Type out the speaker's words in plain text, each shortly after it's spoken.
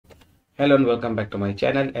Hello and welcome back to my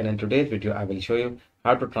channel, and in today's video I will show you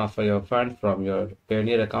how to transfer your funds from your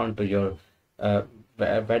Payoneer account to your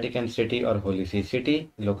Vatican City or Holy See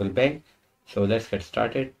City local bank. So let's get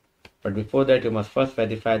started. But before that, you must first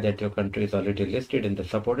verify that your country is already listed in the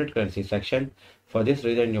supported currency section. For this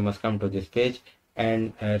reason, you must come to this page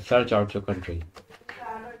and search out your country.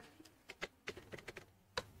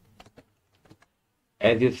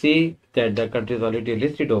 As you see that the country is already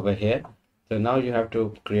listed over here, so now you have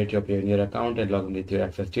to create your Payoneer account and log in with your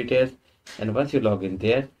access details. And once you log in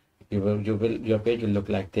there, your page will look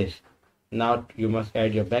like this. Now you must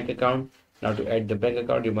add your bank account. Now to add the bank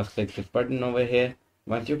account, you must click this button over here.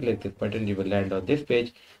 Once you click this button, you will land on this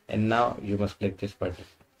page, and now you must click this button.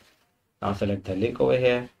 Now select the link over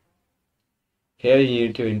here. Here you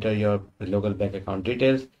need to enter your local bank account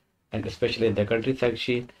details, and especially in the country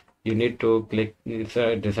section, you need to click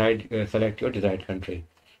select your desired country.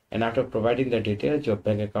 And after providing the details, your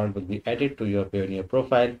bank account will be added to your Payoneer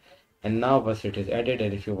profile. And now once it is added,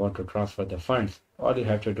 and if you want to transfer the funds, all you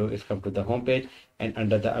have to do is come to the home page, and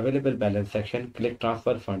under the available balance section, click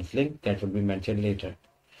transfer funds link that will be mentioned later.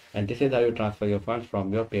 And this is how you transfer your funds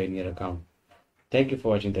from your Payoneer account. Thank you for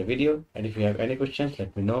watching the video, and if you have any questions,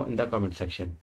 let me know in the comment section.